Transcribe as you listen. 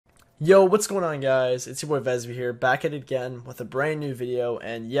Yo, what's going on, guys? It's your boy Vezby here, back at it again with a brand new video.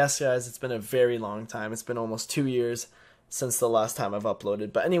 And yes, guys, it's been a very long time. It's been almost 2 years since the last time I've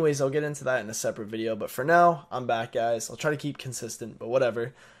uploaded. But anyways, I'll get into that in a separate video. But for now, I'm back, guys. I'll try to keep consistent, but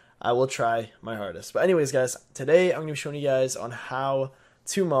whatever. I will try my hardest. But anyways, guys, today I'm going to be showing you guys on how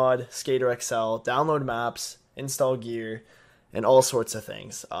to mod Skater XL, download maps, install gear, and all sorts of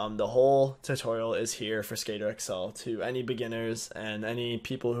things. The whole tutorial is here for Skater XL to any beginners and any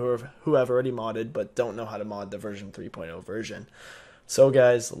people who have already modded but don't know how to mod the version 3.0 version. So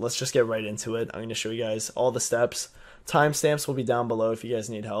guys, let's just get right into it. I'm going to show you guys all the steps. Timestamps will be down below if you guys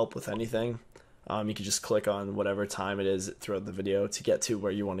need help with anything. You can just click on whatever time it is throughout the video to get to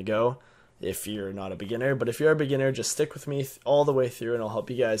where you want to go if you're not a beginner. But if you're a beginner, just stick with me all the way through and I'll help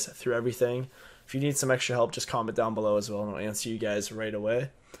you guys through everything. If you need some extra help, just comment down below as well and I'll answer you guys right away.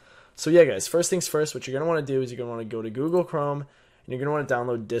 So yeah, guys, first things first, what you're going to want to do is you're going to want to go to Google Chrome and you're going to want to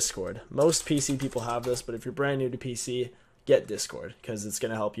download Discord. Most PC people have this, but if you're brand new to PC, get Discord because it's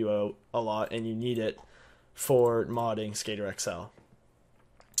going to help you out a lot and you need it for modding Skater XL.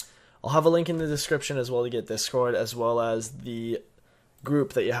 I'll have a link in the description as well to get Discord, as well as the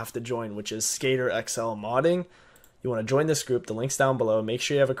group that you have to join, which is Skater XL Modding. You want to join this group, the link's down below. Make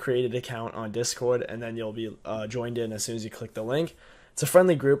sure you have a created account on Discord, and then you'll be joined in as soon as you click the link. It's a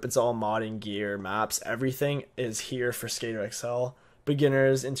friendly group. It's all modding, gear, maps, everything is here for Skater XL.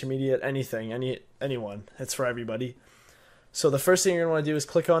 Beginners, intermediate, anything, anyone. It's for everybody. So the first thing you're going to want to do is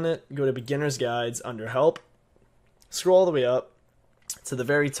click on it, go to Beginner's Guides under Help, scroll all the way up to the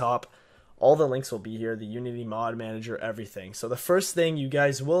very top. All the links will be here, the UnityModManager, everything. So the first thing you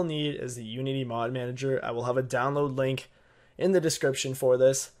guys will need is the UnityModManager. I will have a download link in the description for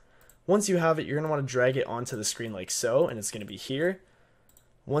this. Once you have it, you're going to want to drag it onto the screen like so, and it's going to be here.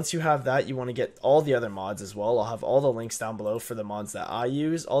 Once you have that, you want to get all the other mods as well. I'll have all the links down below for the mods that I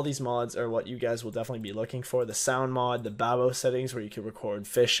use. All these mods are what you guys will definitely be looking for. The sound mod, the Babbo settings where you can record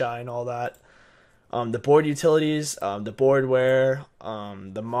fisheye and all that. The board utilities, the boardware,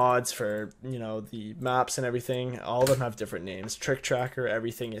 the mods for, the maps and everything, all of them have different names. Trick tracker,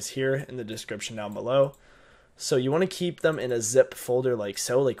 everything is here in the description down below. So you want to keep them in a zip folder like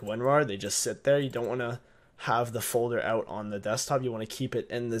so, like WinRAR. They just sit there. You don't want to have the folder out on the desktop. You want to keep it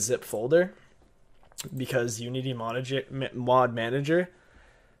in the zip folder because UnityModManager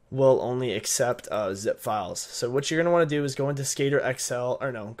will only accept zip files. So what you're going to want to do is go into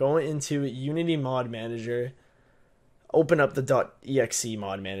go into UnityModManager, open up the .exe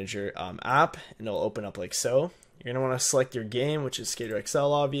mod manager app, and it'll open up like so. You're going to want to select your game, which is Skater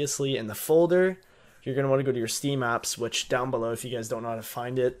XL obviously, in the folder. You're going to want to go to your Steam apps, which down below, if you guys don't know how to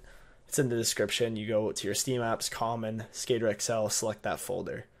find it, it's in the description. You go to your Steam apps, Common, Skater XL, select that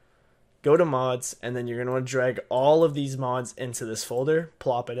folder. Go to mods, and then you're going to want to drag all of these mods into this folder,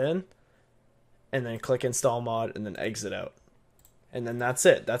 plop it in, and then click install mod, and then exit out. And then that's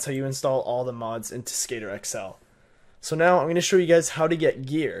it. That's how you install all the mods into Skater XL. So now I'm going to show you guys how to get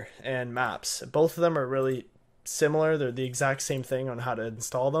gear and maps. Both of them are really similar. They're the exact same thing on how to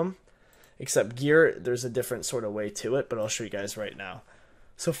install them, except gear, there's a different sort of way to it, but I'll show you guys right now.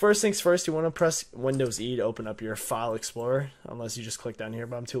 So first things first, you want to press Windows E to open up your File Explorer, unless you just click down here,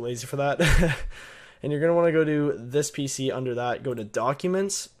 but I'm too lazy for that. And you're going to want to go to this PC, under that, go to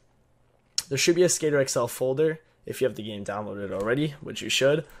Documents. There should be a Skater XL folder if you have the game downloaded already, which you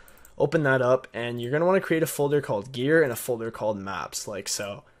should. Open that up, and you're going to want to create a folder called Gear and a folder called Maps, like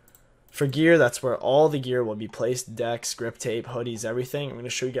so. For gear, that's where all the gear will be placed, decks, grip tape, hoodies, everything. I'm going to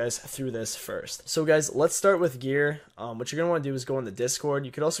show you guys through this first. So guys, let's start with gear. What you're going to want to do is go in the Discord.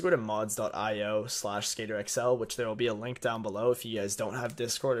 You could also go to mods.io/SkaterXL, which there will be a link down below if you guys don't have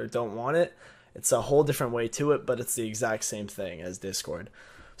Discord or don't want it. It's a whole different way to it, but it's the exact same thing as Discord.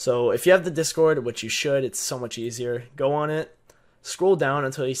 So if you have the Discord, which you should, it's so much easier. Go on it, scroll down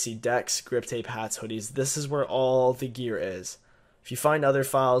until you see decks, grip tape, hats, hoodies. This is where all the gear is. If you find other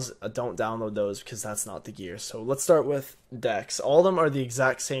files, don't download those because that's not the gear. So let's start with decks. All of them are the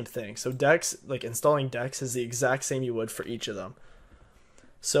exact same thing. So decks, like installing decks, is the exact same you would for each of them.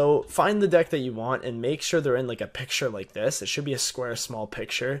 So find the deck that you want and make sure they're in like a picture like this. It should be a square small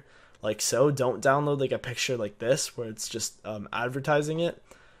picture like so. Don't download like a picture like this where it's just advertising it.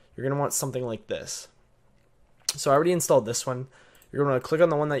 You're going to want something like this. So I already installed this one. You're going to click on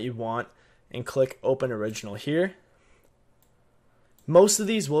the one that you want and click Open Original here. Most of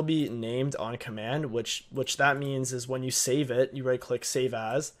these will be named on command, which that means is when you save it, you right click Save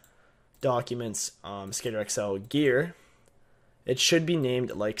As, Documents, Skater XL Gear, it should be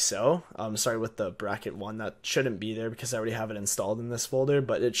named like so. Sorry, with the bracket 1, that shouldn't be there because I already have it installed in this folder,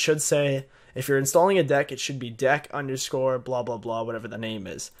 but it should say, if you're installing a deck, it should be deck underscore blah blah blah, whatever the name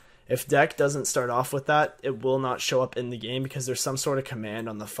is. If deck doesn't start off with that, it will not show up in the game because there's some sort of command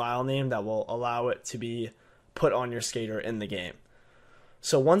on the file name that will allow it to be put on your skater in the game.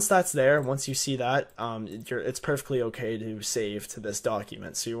 So once that's there, once you see that, it's perfectly okay to save to this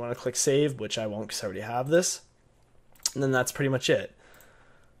document. So you want to click save, which I won't because I already have this. And then that's pretty much it.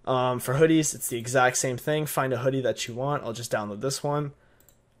 For hoodies, it's the exact same thing. Find a hoodie that you want. I'll just download this one.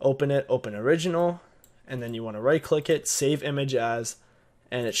 Open it, open original. And then you want to right click it, save image as,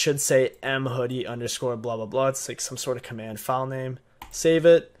 and it should say mhoodie underscore blah blah blah. It's like some sort of command file name. Save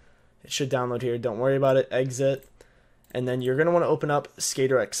it. It should download here. Don't worry about it. Exit. And then you're going to want to open up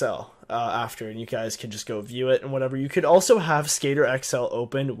Skater XL after, and you guys can just go view it and whatever. You could also have Skater XL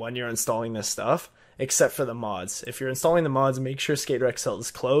open when you're installing this stuff, except for the mods. If you're installing the mods, make sure Skater XL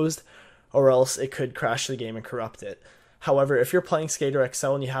is closed, or else it could crash the game and corrupt it. However, if you're playing Skater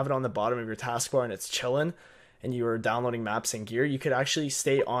XL and you have it on the bottom of your taskbar and it's chilling, and you are downloading maps and gear, you could actually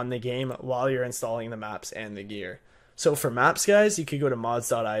stay on the game while you're installing the maps and the gear. So for maps, guys, you could go to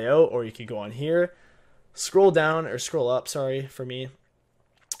mods.io, or you could go on here, scroll down, or scroll up, sorry, for me,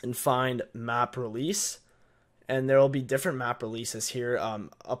 and find map release. And there will be different map releases here,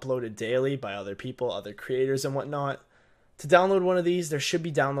 uploaded daily by other people, other creators and whatnot. To download one of these, there should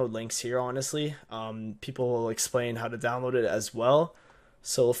be download links here, honestly. People will explain how to download it as well.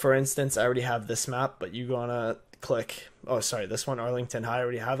 So for instance, I already have this map, but you're gonna click, oh sorry, this one, Arlington High, I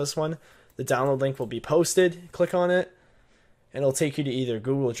already have this one. The download link will be posted, click on it, and it'll take you to either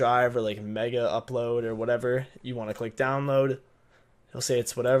Google Drive or like Mega Upload or whatever. You want to click download, it'll say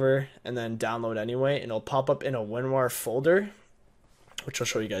it's whatever, and then download anyway, and it'll pop up in a WinRAR folder, which I'll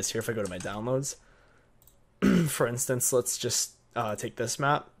show you guys here if I go to my downloads. For instance, let's just take this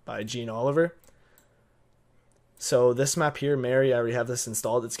map by Gene Oliver. So this map here, Mary, I already have this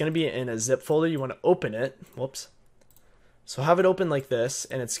installed. It's going to be in a zip folder. You want to open it. Whoops. So have it open like this,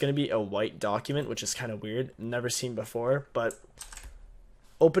 and it's going to be a white document, which is kind of weird. Never seen before, but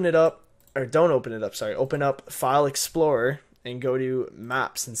open it up, or don't open it up, sorry. Open up File Explorer and go to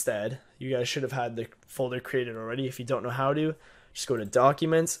Maps instead. You guys should have had the folder created already. If you don't know how to, just go to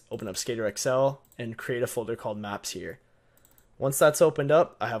Documents, open up Skater XL, and create a folder called Maps here. Once that's opened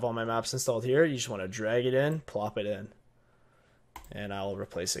up, I have all my maps installed here. You just want to drag it in, plop it in. And I'll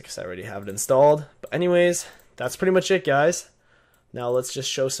replace it because I already have it installed. But anyways, that's pretty much it, guys. Now let's just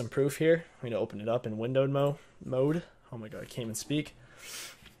show some proof here. I'm going to open it up in windowed mode. Oh my god, I can't even speak.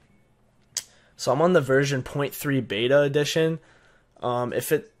 So I'm on the version 0.3 beta edition.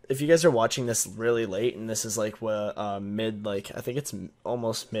 If you guys are watching this really late, and this is like I think it's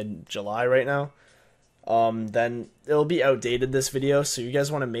almost mid-July right now, then it'll be outdated, this video, so you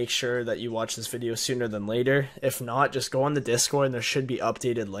guys want to make sure that you watch this video sooner than later. If not, just go on the Discord and there should be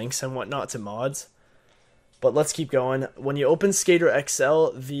updated links and whatnot to mods. But let's keep going. When you open Skater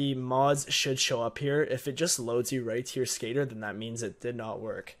XL, the mods should show up here. If it just loads you right to your skater, then that means it did not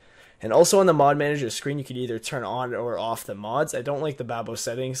work. And also on the mod manager screen, you can either turn on or off the mods. I don't like the Babbo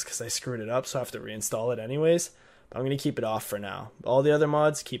settings because I screwed it up, so I have to reinstall it anyways. But I'm going to keep it off for now. All the other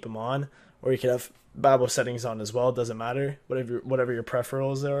mods, keep them on. Or you could have Babbo settings on as well. It doesn't matter. Whatever your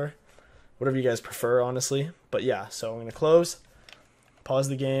preferences are. Whatever you guys prefer, honestly. But yeah, so I'm going to close. Pause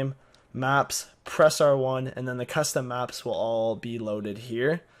the game. Maps. Press R1. And then the custom maps will all be loaded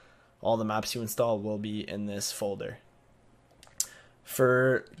here. All the maps you install will be in this folder.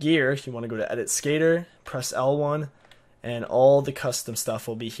 For gear, you want to go to Edit Skater. Press L1. And all the custom stuff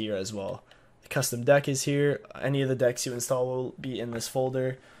will be here as well. The custom deck is here. Any of the decks you install will be in this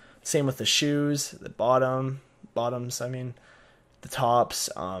folder. Same with the shoes, the bottoms, I mean, the tops,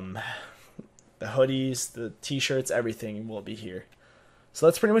 the hoodies, the t-shirts, everything will be here. So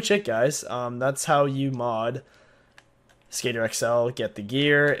that's pretty much it, guys. That's how you mod Skater XL, get the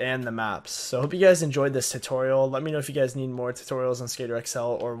gear and the maps. So I hope you guys enjoyed this tutorial. Let me know if you guys need more tutorials on Skater XL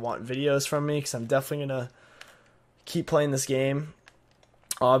or want videos from me, because I'm definitely going to keep playing this game,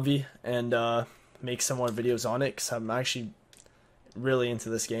 obvi, and make some more videos on it, because I'm actually really into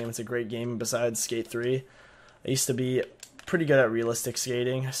this game. It's a great game besides Skate 3. I used to be pretty good at realistic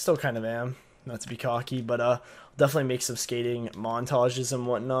skating. I still kind of am, not to be cocky, but I'll definitely make some skating montages and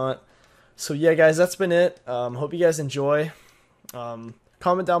whatnot. So yeah, guys, that's been it. Hope you guys enjoy.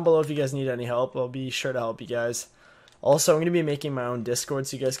 Comment down below if you guys need any help. I'll be sure to help you guys. Also, I'm going to be making my own Discord,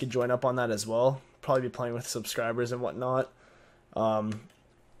 so you guys can join up on that as well. Probably be playing with subscribers and whatnot. On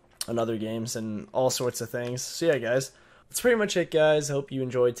other games and all sorts of things. So yeah, guys. That's pretty much it, guys. I hope you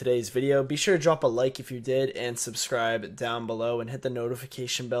enjoyed today's video. Be sure to drop a like if you did and subscribe down below and hit the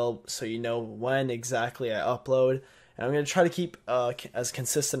notification bell so you know when exactly I upload. And I'm going to try to keep as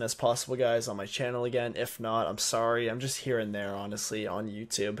consistent as possible, guys, on my channel again. If not, I'm sorry. I'm just here and there, honestly, on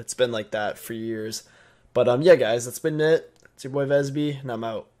YouTube. It's been like that for years. But yeah, guys, that's been it. It's your boy Vezby, and I'm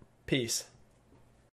out. Peace.